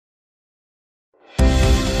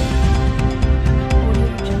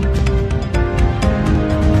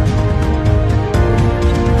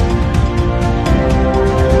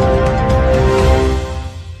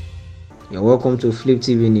Welcome to Flip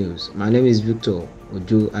TV News. My name is Victor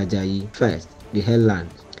Ojo Ajayi. First, the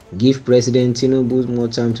headlines. Give President Tinubu more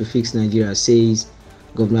time to fix Nigeria, says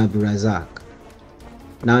Governor Abdulrazaq.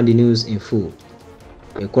 Now the news in full.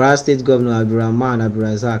 The Kwara State Governor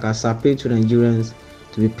Abdulrazaq has appealed to Nigerians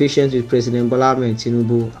to be patient with President Bola Ahmed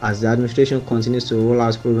Tinubu as the administration continues to roll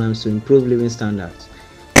out programs to improve living standards.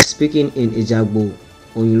 Speaking in Ijagbo,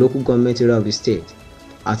 on the local government area of the state,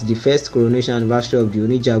 at the first coronation anniversary of the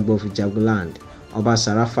Onijagbo of Ijagbo land, Oba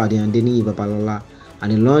Sarafadi and Deni Babalola,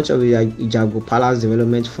 and the launch of the Ijagbo Palace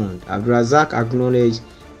Development Fund, Abdulrazaq acknowledged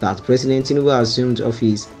that President Tinubu assumed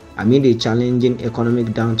office amid a challenging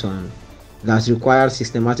economic downturn that required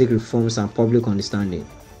systematic reforms and public understanding.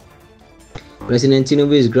 President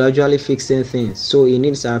Tinubu is gradually fixing things, so he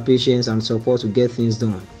needs our patience and support to get things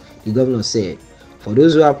done, the governor said. For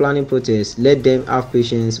those who are planning protests, let them have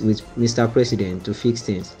patience with Mr. President to fix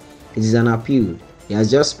things. It is an appeal. He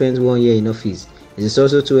has just spent 1 year in office. It is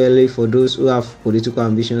also too early for those who have political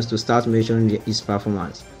ambitions to start measuring his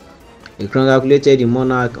performance. He congratulated the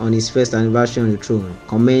monarch on his first anniversary on the throne,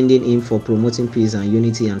 commending him for promoting peace and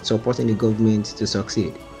unity and supporting the government to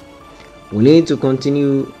succeed. We need the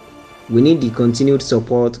continued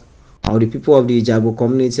support of the people of the Ijagbo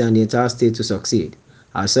community and the entire state to succeed.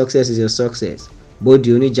 Our success is your success. Both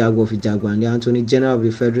the Onijagbo of Ijagbo and the Attorney General of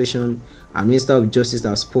the Federation and Minister of Justice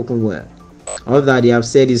have spoken well. All that they have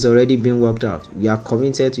said is already being worked out. We are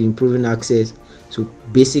committed to improving access to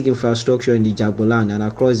basic infrastructure in the Ijagbo land and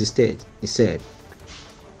across the state, he said.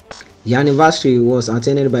 The anniversary was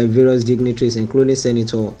attended by various dignitaries including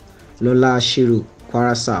Senator Lola Ashiru,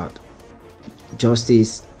 Kwara South,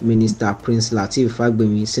 Justice Minister Prince Lateef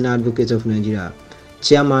Fagbemi, Senior Advocate of Nigeria,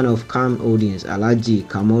 Chairman of CAM Holdings Alhaji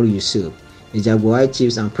Kamoru Yusuf, Ijagbo High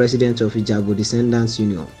Chiefs and President of Ijagbo Descendants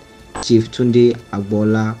Union, Chief Tunde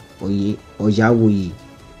Agbola Oyawoyi.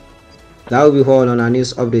 That will be all on our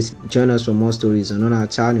news updates. Join us for more stories on our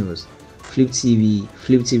channels, Flip TV,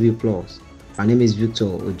 Flip TV Plus. My name is Victor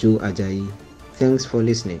Ojo Ajayi. Thanks for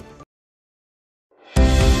listening.